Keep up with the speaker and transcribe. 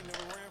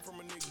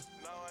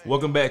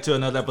Welcome back to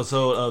another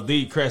episode of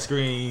the Crack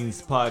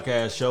Screens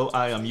Podcast Show.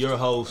 I am your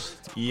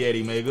host,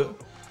 Yettii Mega,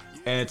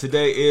 and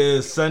today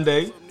is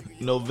Sunday,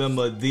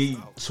 November the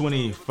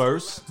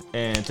 21st,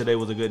 and today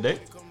was a good day.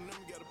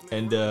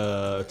 And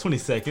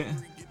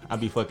 22nd, I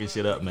be fucking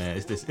shit up, man.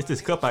 It's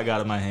this cup I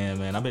got in my hand,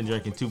 man. I've been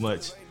drinking too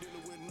much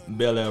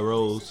Bel Air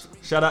Rose.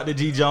 Shout out to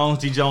G Jones.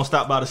 G Jones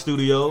stopped by the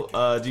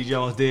studio. G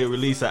Jones did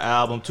release an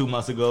album 2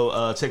 months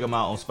ago. Check him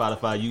out on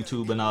Spotify,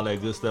 YouTube, and all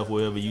that good stuff,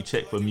 wherever you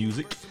check for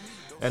music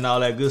and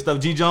all that good stuff.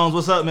 G Jones,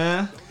 what's up,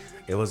 man?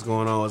 Hey, what's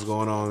going on? What's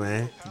going on,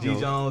 man? G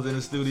Jones in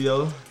the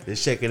studio.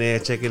 Just checking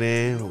in.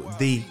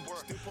 The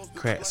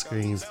Crack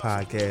Screens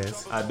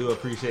Podcast. I do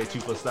appreciate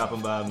you for stopping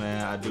by,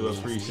 man. I do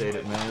appreciate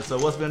it, man. So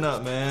what's been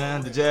up,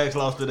 man? The Jags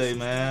lost today,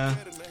 man.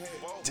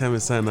 Tell me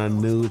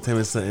something new. Tell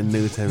me something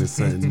new. Tell me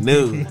something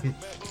new.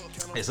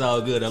 It's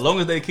all good. As long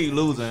as they keep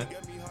losing,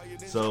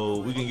 so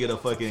we can get a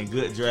fucking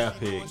good draft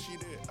pick,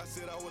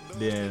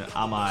 then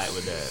I'm alright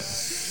with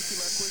that.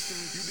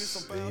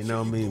 You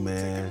know me,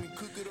 man.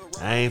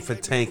 I ain't for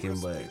tanking,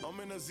 but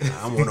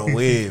I want to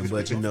win.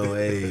 But you know,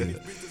 hey,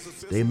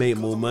 they make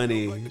more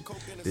money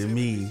than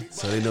me,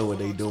 so they know what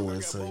they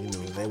doing. So you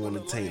know, if they want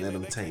to tank, let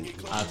them tank.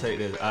 I'll take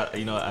this. I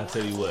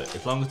tell you what.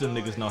 As long as them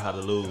niggas know how to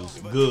lose,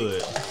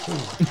 good.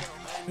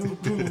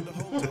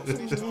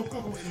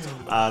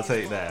 I'll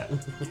take that.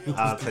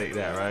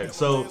 Right.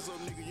 So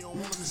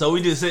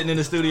we just sitting in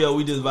the studio.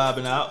 We just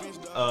vibing out.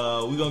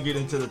 We gonna get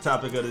into the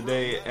topic of the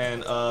day,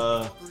 and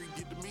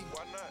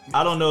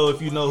I don't know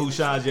if you know who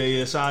Sean J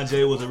is. Sean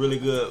J was a really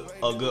good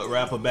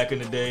rapper back in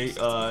the day.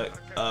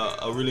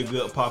 A really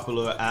good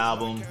popular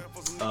album,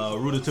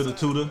 Rooted to the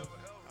Tutor,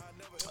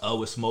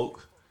 with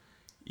Smoke.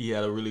 He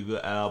had a really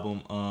good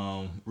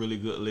album, really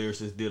good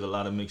lyricist, did a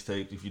lot of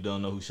mixtapes. If you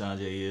don't know who Sean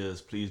J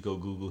is, please go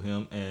Google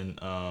him and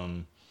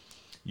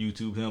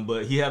YouTube him.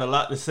 But he had a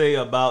lot to say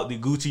about the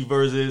Gucci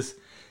versus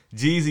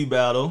Jeezy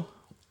battle.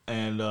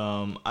 And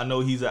I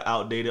know he's an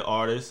outdated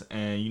artist,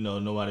 and you know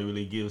nobody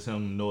really gives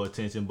him no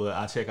attention. But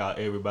I check out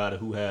everybody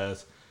who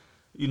has,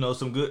 you know,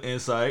 some good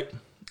insight.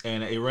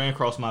 And it ran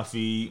across my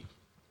feed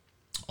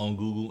on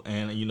Google,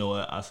 and you know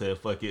what? I said,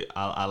 fuck it.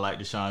 I liked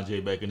the Sean J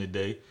back in the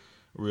day,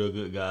 real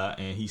good guy.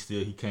 And he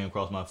came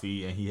across my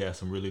feed, and he had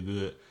some really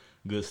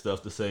good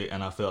stuff to say.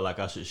 And I felt like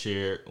I should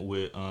share it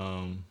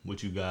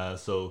with you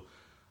guys. So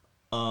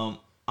I'm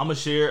gonna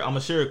share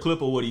a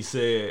clip of what he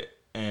said,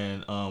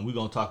 and we're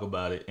gonna talk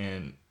about it.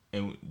 And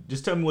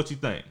just tell me what you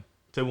think.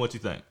 Here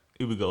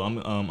we go. I'm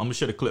gonna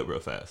share the clip real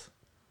fast.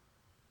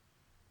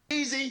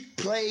 Jeezy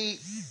played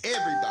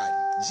everybody.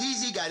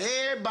 Jeezy got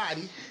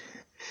everybody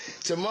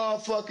to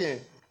motherfucking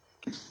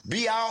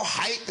be all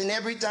hype and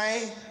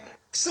everything.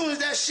 As soon as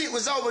that shit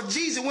was over,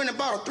 Jeezy went and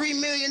bought a $3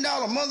 million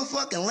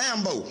motherfucking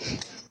Lambo.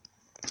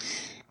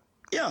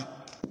 Yeah.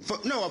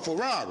 A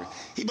Ferrari.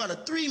 He bought a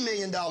 $3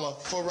 million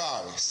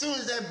Ferrari. As soon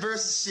as that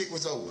Versus shit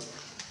was over.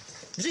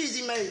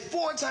 Jeezy made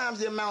 4 times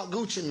the amount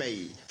Gucci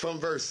made from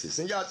Versus.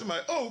 And y'all talking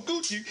about, oh,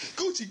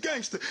 Gucci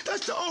gangster.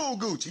 That's the old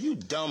Gucci. You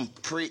dumb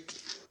prick,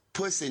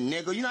 pussy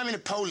nigga. You know how many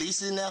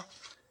police in there?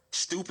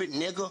 Stupid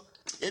nigga.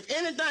 If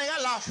anything,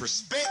 I lost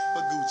respect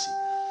for Gucci.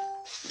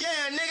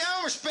 Yeah, nigga, I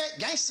don't respect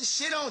gangster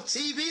shit on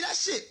TV. That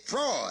shit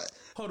fraud.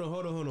 Hold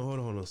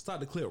on. Stop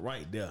the clip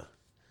right there.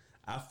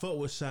 I fuck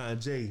with Sean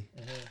J.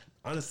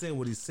 I understand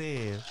what he's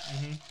saying.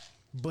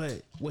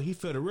 But what he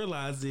failed to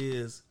realize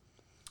is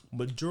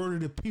majority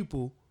of the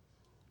people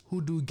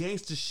who do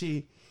gangster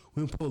shit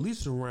when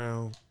police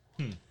around,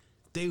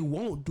 they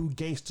won't do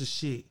gangster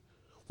shit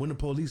when the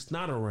police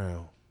not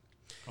around.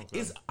 Okay.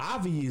 It's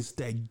obvious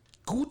that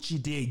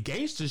Gucci did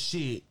gangster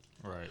shit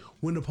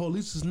when the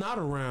police is not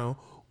around,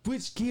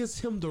 which gives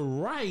him the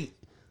right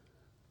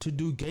to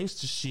do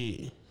gangster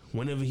shit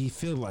whenever he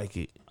feel like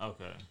it.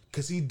 Okay.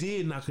 Because he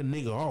did knock a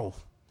nigga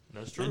off.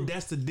 That's true. And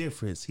that's the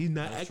difference. He's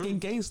not acting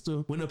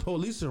gangster when the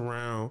police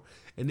around,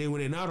 and then when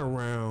they're not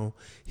around,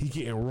 he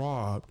getting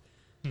robbed,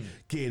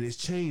 getting his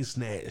chain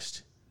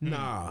snatched.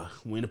 Nah,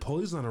 when the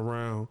police not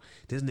around,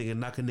 this nigga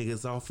knocking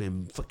niggas off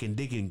and fucking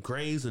digging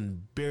graves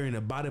and burying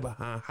a body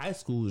behind high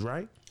schools,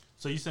 right?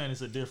 So you saying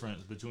it's a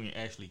difference between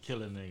actually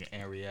killing a nigga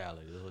and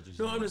reality? Is what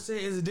you're no, I'm just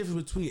saying it's a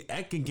difference between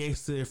acting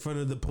gangster in front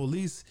of the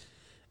police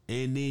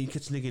and then you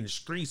catch a nigga in the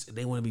streets and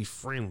they want to be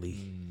friendly.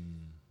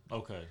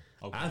 Okay.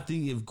 I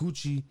think if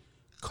Gucci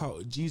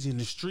caught Jeezy in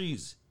the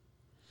streets,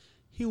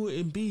 he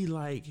wouldn't be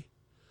like,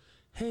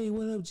 hey,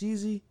 what up,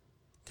 Jeezy?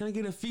 Can I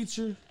get a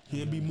feature?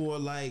 He'd be more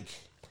like,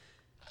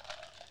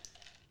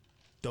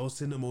 don't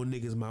send no more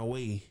niggas my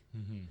way,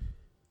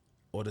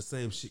 or the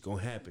same shit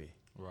gonna happen.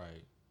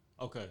 Right.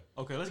 Okay.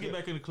 Let's get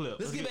back in the clip.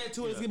 Let's get back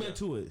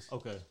to it.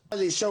 Okay.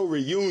 Reality show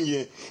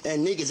reunion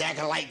and niggas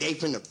acting like they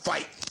finna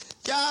fight.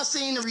 Y'all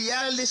seen the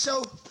reality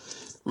show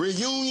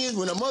reunions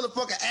when a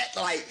motherfucker act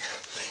like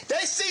they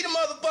see the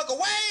motherfucker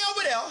way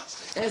over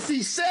there and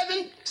see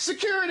 7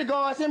 security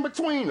guards in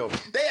between them.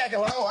 They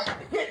acting like, oh, I got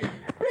to get it.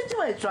 Bitch,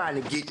 you ain't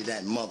trying to get to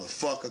that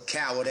motherfucker,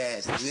 coward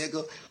ass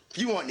nigga. If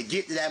you wanted to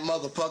get to that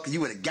motherfucker, you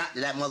would have got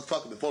to that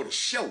motherfucker before the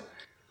show.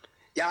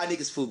 Y'all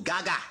niggas fool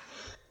gaga.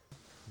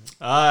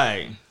 All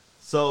right.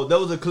 So there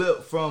was a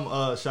clip from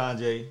Sean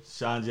J.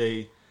 Sean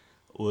J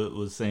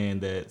was saying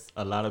that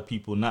a lot of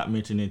people not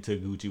mentioning to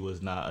Gucci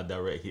was not a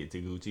direct hit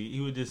to Gucci.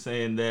 He was just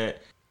saying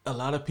that a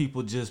lot of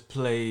people just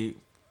play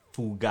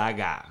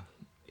Fugaga,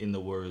 in the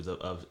words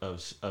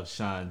of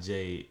Sean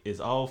J.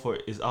 It's all for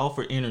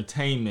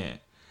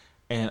entertainment,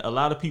 and a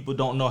lot of people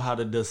don't know how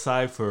to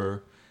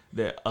decipher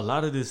that a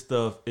lot of this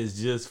stuff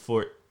is just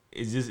for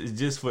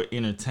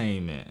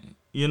entertainment.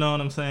 You know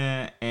what I'm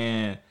saying?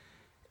 And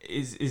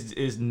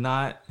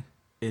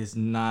it's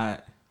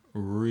not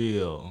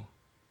real.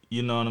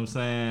 You know what I'm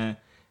saying?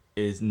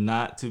 It's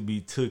not to be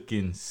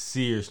taken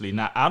seriously.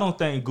 Now, I don't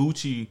think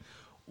Gucci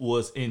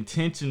was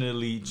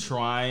intentionally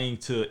trying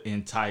to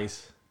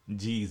entice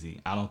Jeezy.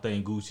 I don't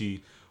think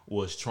Gucci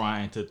was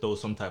trying to throw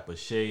some type of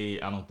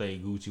shade. I don't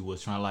think Gucci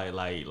was trying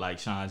like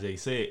Sean J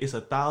said. It's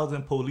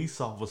 1,000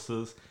 police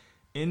officers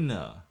in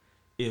there.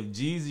 If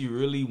Jeezy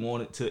really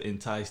wanted to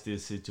entice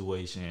this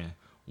situation,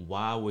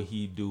 why would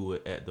he do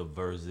it at the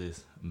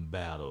Versus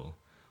battle?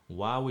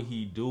 Why would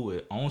he do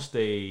it on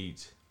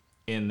stage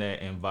in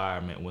that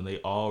environment when they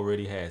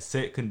already had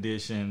set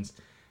conditions?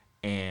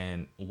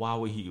 And why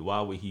would he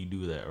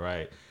do that,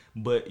 right?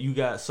 But you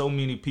got so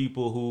many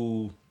people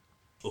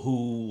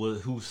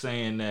who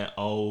saying that,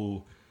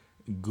 oh,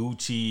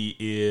 Gucci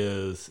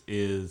is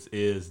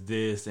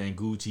this and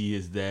Gucci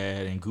is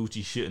that and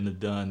Gucci shouldn't have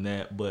done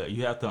that. But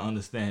you have to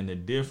understand the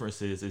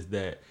difference is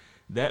that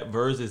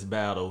Versus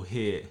battle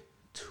hit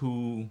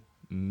 2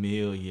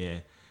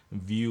 million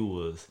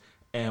viewers,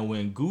 and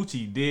when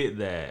Gucci did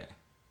that,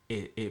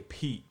 it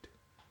peaked.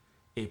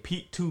 It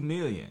peaked 2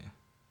 million.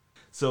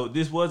 So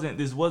this wasn't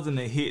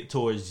a hit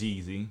towards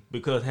Jeezy,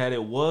 because had it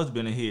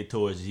been a hit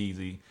towards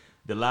Jeezy,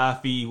 the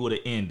live feed would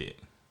have ended.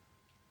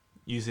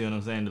 You see what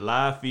I'm saying? The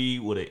live feed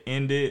would have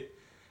ended,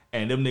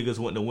 and them niggas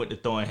wouldn't have went to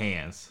throwing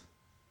hands.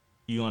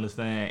 You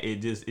understand? It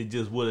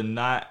just would have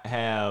not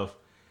have.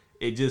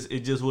 It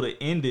just would have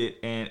ended,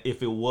 and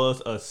if it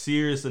was a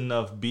serious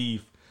enough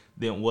beef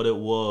than what it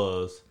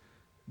was,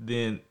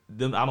 then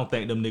I don't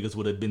think them niggas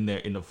would have been there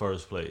in the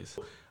first place.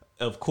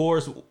 Of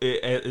course,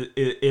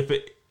 if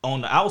it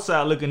on the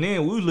outside looking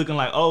in, we was looking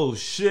like, oh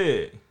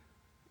shit,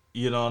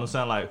 you know what I'm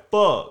saying? Like,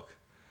 fuck.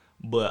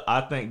 But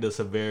I think the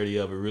severity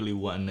of it really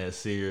wasn't that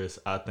serious.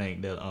 I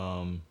think that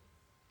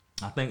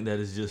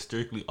it's just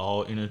strictly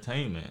all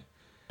entertainment.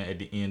 At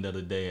the end of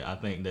the day, I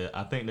think that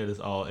it's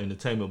all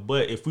entertainment.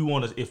 But if we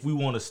want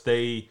to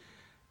stay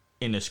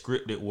in the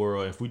scripted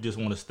world, if we just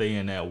want to stay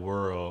in that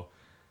world,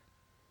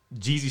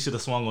 Jeezy should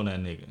have swung on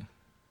that nigga.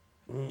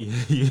 You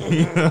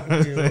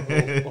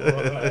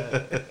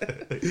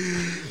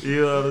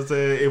know what I'm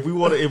saying?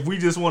 If we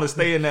just want to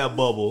stay in that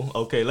bubble,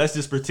 okay, let's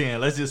just pretend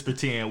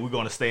we're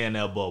gonna stay in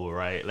that bubble,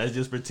 right? Let's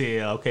just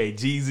pretend, okay,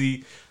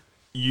 Jeezy,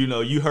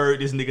 you heard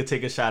this nigga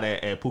take a shot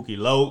at Pookie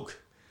Loke.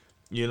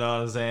 You know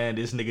what I'm saying?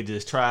 This nigga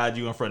just tried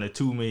you in front of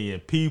 2 million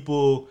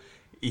people.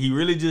 He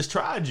really just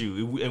tried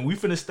you, and we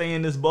finna stay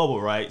in this bubble,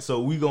 right? So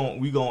we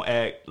gonna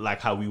act like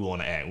how we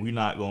want to act. We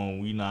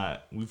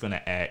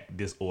finna act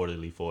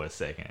disorderly for a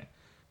second.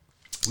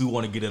 We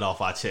want to get it off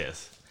our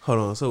chest. Hold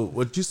on. So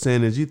what you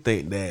saying is you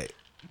think that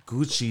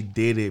Gucci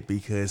did it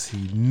because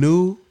he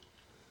knew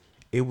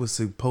it was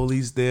the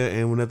police there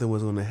and nothing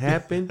was going to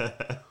happen?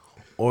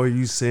 Or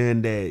you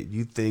saying that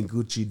you think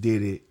Gucci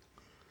did it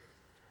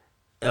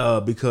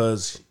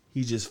because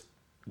he just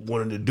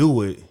wanted to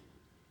do it?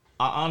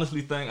 I honestly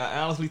think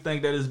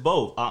that it's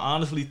both. I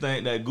honestly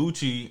think that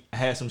Gucci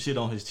had some shit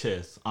on his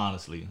chest.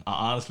 Honestly,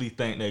 I honestly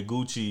think that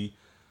Gucci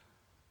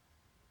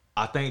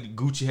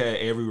had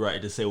every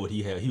right to say what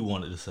he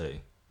wanted to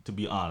say. To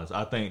be honest,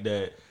 I think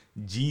that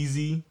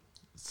Jeezy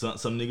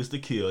some niggas to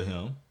kill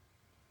him,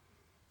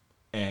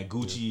 and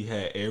Gucci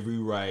had every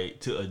right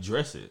to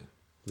address it.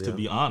 Yeah. To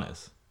be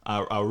honest,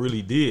 I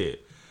really did.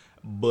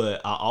 But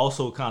I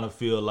also kind of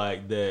feel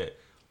like that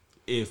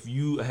if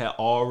you had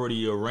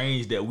already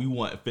arranged that we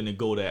weren't finna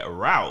go that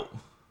route.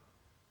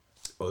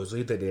 Oh, so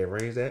you think they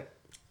arranged that?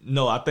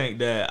 No, I think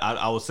that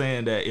I was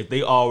saying that if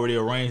they already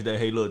arranged that,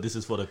 hey, look, this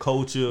is for the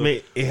culture. I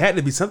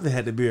mean, something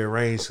had to be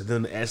arranged for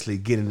them to actually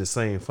get in the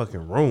same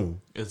fucking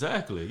room.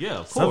 Exactly, yeah,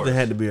 of course. Something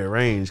had to be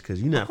arranged,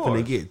 because you're not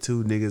finna get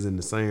two niggas in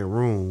the same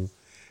room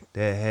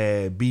that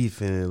had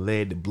beef and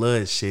led to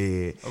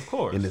bloodshed. Of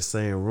course. In the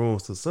same room.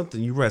 So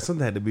something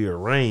had to be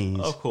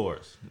arranged. Of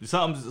course.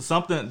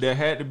 Something, there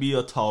had to be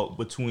a talk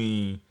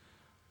between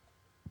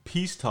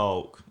peace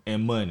talk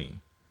and money.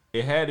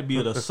 It had to be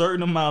at a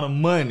certain amount of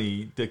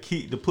money to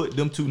put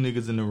them two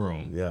niggas in the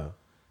room. Yeah.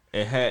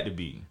 It had to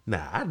be.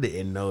 Nah, I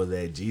didn't know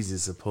that Jeezy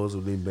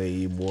supposedly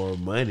made more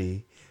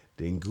money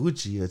than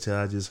Gucci until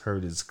I just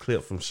heard this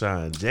clip from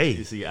Sean J.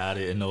 You see, I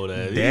didn't know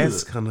that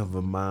That's either. kind of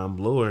a mind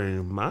blower.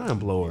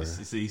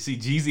 See,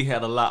 Jeezy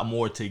had a lot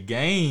more to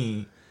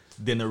gain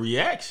than the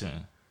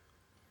reaction.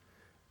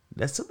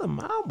 That's still a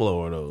mind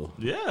blower, though.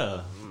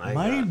 Yeah.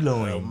 Mind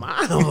blowing.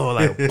 Mind blowing.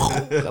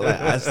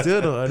 Like, I still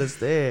don't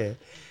understand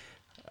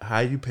how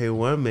you pay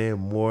one man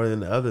more than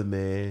the other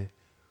man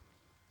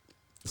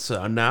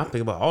So now I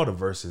think about all the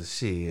verses.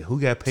 Shit, who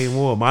got paid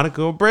more,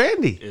 Monica or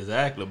Brandy?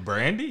 Exactly,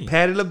 Brandy.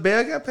 Patti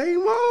LaBelle got paid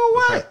more.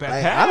 What?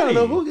 Like, I don't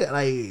know who got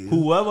like.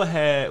 Whoever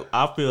had,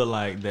 I feel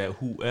like that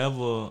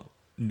whoever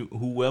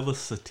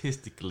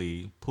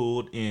statistically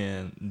pulled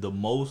in the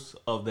most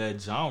of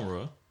that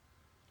genre.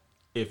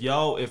 If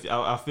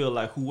I feel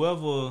like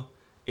whoever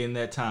in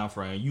that time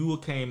frame, you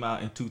came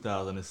out in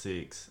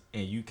 2006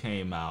 and you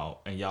came out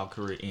and y'all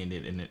career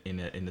ended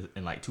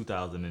in like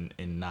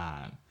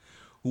 2009.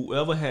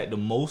 Whoever had the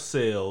most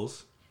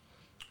sales,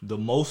 the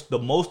most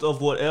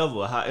of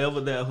whatever,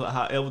 however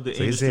the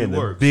So industry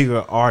works, the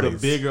bigger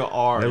artists.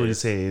 That's what he's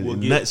saying. Will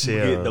get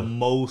the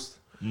most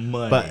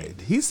money. But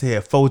he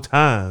said 4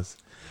 times.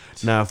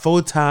 Now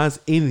 4 times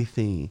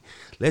anything.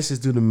 Let's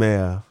just do the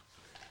math.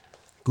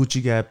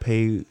 Gucci got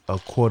paid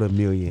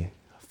 $250,000.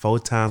 4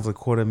 times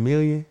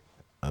 $250,000,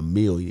 $1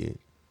 million.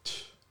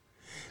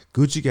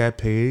 Gucci got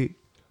paid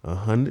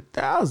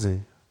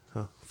 $100,000.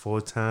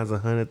 4 times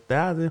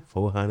 $100,000,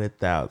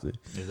 $400,000.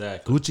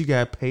 Exactly. Gucci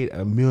got paid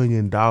 $1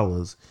 million.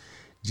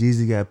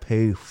 Jeezy got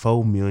paid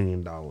 $4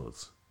 million.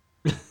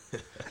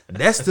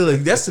 That's a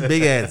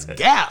big ass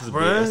gap,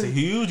 bro. That's a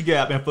huge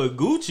gap, and for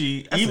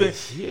Gucci,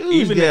 That's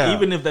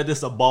even if that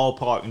is a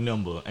ballpark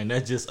number, and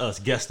that's just us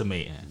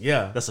guesstimating.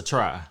 Yeah, that's a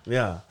try.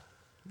 Yeah,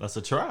 that's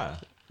a try.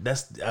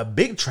 That's a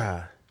big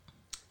try.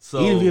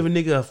 So even if you give a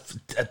nigga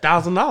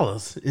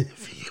 $1,000,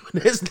 if you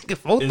give this nigga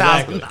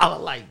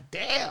 $4,000, like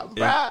damn,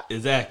 bro.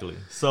 Exactly.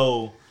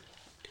 So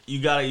you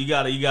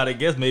gotta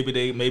guess. Maybe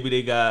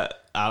they got.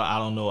 I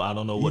don't know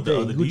what the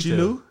other Gucci details.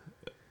 knew?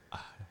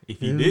 If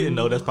he didn't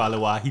know, that's probably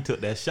why he took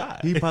that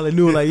shot. He probably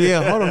knew, like,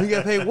 yeah, hold on, he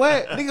got paid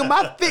what? Nigga,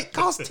 my fit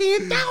cost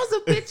 $10,000,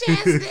 bitch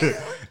ass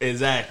nigga.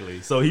 Exactly.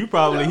 So he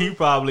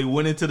probably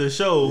went into the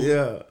show.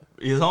 Yeah.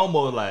 His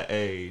homeboy was like,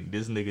 hey,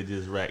 this nigga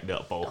just racked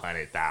up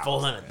 400,000.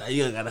 400,000.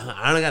 You got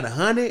I don't got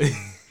 100.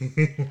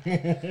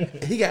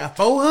 He got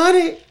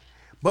 400,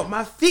 but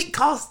my feet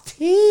cost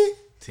 10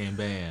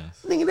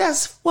 bands. Nigga,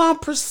 that's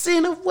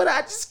 1% of what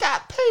I just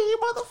got paid,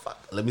 motherfucker.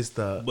 Let me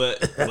stop.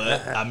 But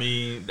I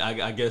mean,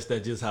 I guess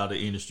that's just how the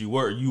industry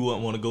works. You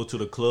wouldn't want to go to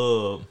the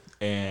club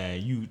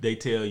and they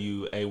tell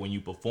you, hey, when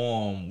you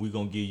perform, we're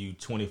gonna give you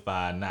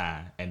 25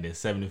 now, and then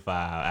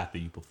 75 after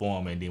you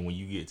perform, and then when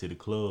you get to the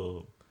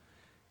club,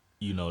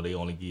 you know, they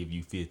only give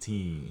you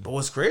 15. But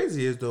what's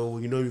crazy is though,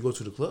 you go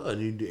to the club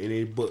and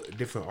they book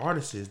different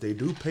artists. They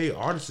do pay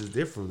artists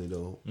differently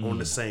though on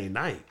the same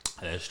night.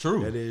 That's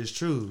true. That is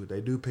true.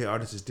 They do pay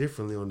artists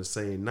differently on the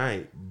same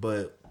night.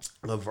 But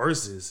the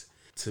verses,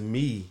 to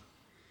me,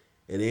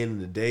 at the end of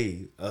the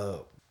day,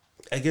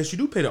 I guess you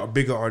do pay the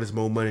bigger artists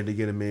more money to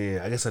get them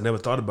in. I guess I never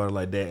thought about it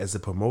like that as a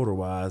promoter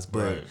wise.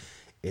 But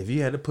if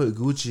you had to put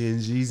Gucci and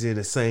Jeezy in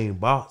the same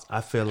box, I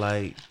feel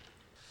like,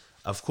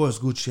 of course,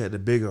 Gucci had the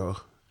bigger,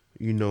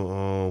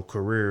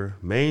 career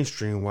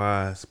mainstream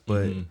wise,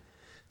 but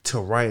to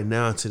right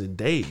now, to the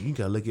date, you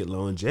gotta look at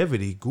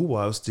longevity.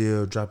 Guwap's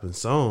still dropping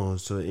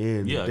songs to the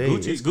end. Yeah, of the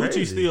day.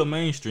 Gucci's still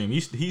mainstream.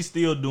 He's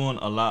still doing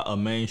a lot of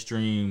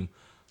mainstream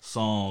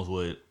songs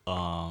with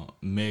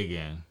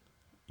Megan.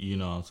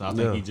 So I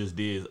think he just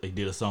did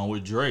a song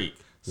with Drake.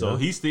 So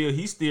he's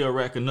still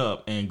racking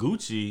up. And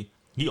Gucci,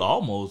 he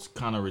almost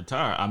kind of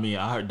retired. I mean,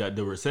 I heard that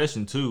the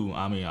recession too.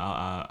 I mean,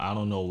 I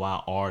don't know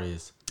why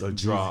artists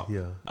drop.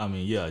 Yeah. I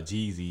mean, yeah,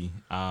 Jeezy.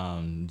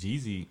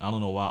 Jeezy. I don't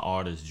know why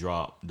artists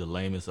drop the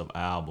lamest of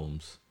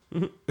albums.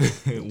 When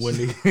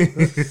they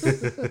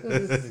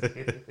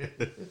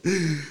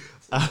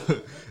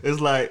it's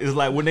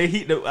like when they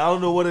hit the, I don't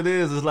know what it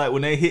is. It's like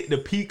when they hit the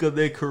peak of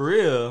their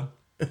career,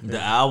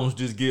 the albums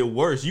just get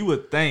worse. You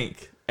would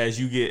think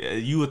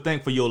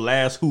for your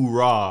last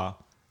hoorah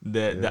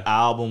that the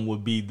album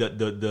would be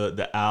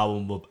the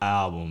album of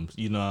albums.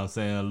 You know what I'm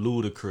saying?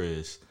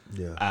 Ludacris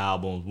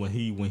albums when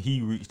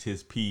he reached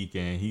his peak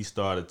and he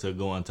started to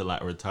go into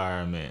like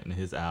retirement, and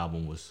his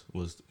album was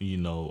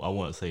I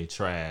wouldn't say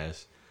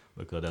trash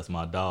because that's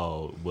my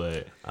dog,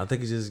 but I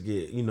think it just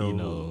get you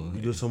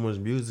do so much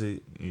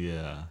music.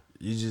 Yeah.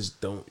 You just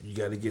don't. You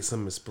got to get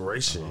some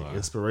inspiration.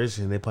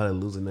 They probably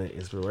losing that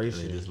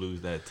inspiration. They just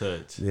lose that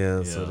touch.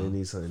 Yeah, so they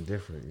need something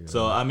different.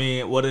 So I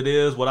mean, what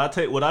I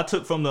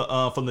took from the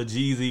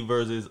Jeezy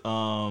versus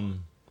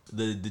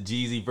the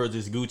Jeezy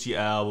versus Gucci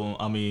album.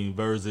 I mean,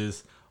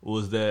 versus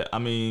was that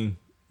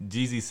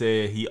Jeezy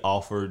said he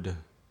offered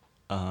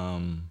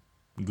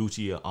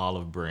Gucci an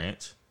olive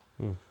branch,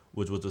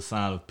 which was a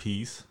sign of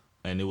peace,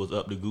 and it was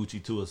up to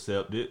Gucci to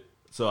accept it.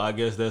 So I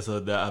guess that's a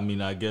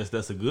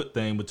good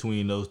thing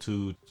between those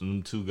two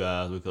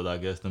guys, because I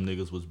guess them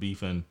niggas was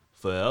beefing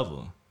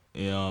forever.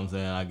 You know what I'm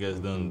saying? I guess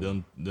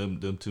them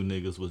two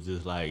niggas was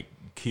just like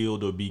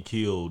killed or be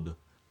killed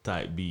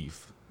type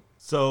beef.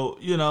 So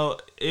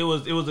it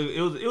was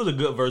a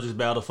good versus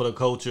battle for the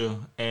culture,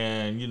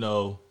 and it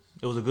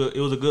was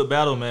a good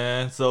battle,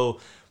 man. So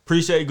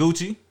appreciate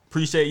Gucci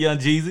Appreciate Young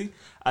Jeezy.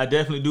 I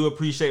definitely do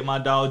appreciate my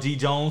dog G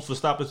Jones for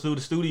stopping through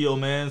the studio,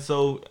 man.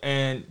 So,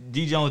 and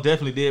G Jones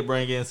definitely did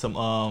bring in some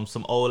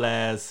old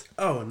ass.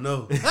 Oh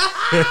no.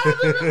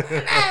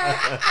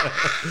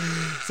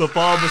 Some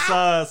Paul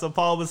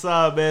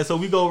Masad, man. So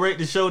we go rate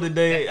the show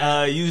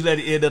today. Usually at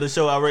the end of the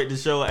show, I rate the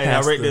show and I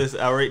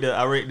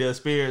rate the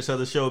experience of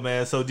the show,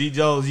 man. So G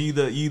Jones, you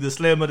either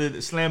slam or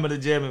the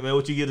jam it, man.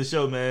 What you give the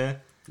show,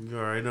 man? You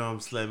already know I'm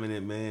slamming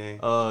it, man.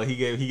 He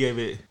gave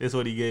it. That's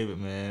what he gave it,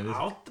 man.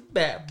 Off the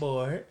bat,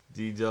 boy.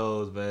 G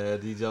Jones,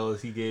 man. G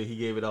Jones, he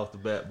gave it off the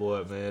bat,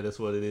 boy, man. That's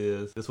what it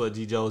is. That's what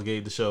G Jones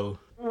gave the show.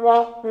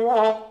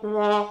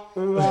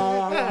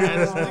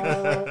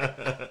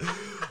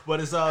 But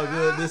it's all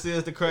good. This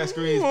is the Crack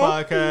Screens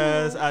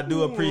podcast. I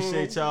do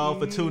appreciate y'all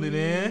for tuning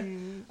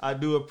in. I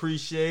do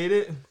appreciate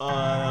it.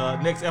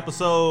 Next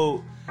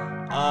episode,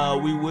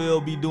 we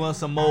will be doing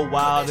some more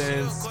wild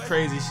and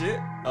crazy shit.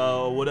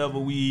 Whatever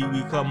we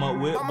come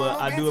up with.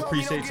 But I do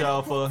appreciate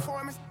y'all for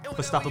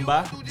stopping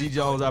by. G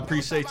Jones, I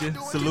appreciate you.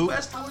 Salute.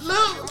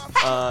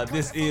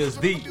 This is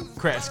the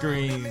Crack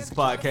Screens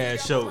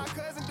podcast show.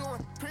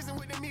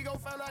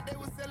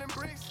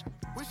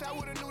 Wish I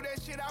would've knew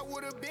that shit, I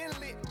would've been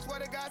lit. Swear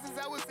to God, since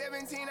I was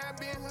 17, I've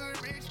been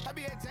hood rich. I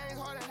be at James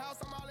Harden house.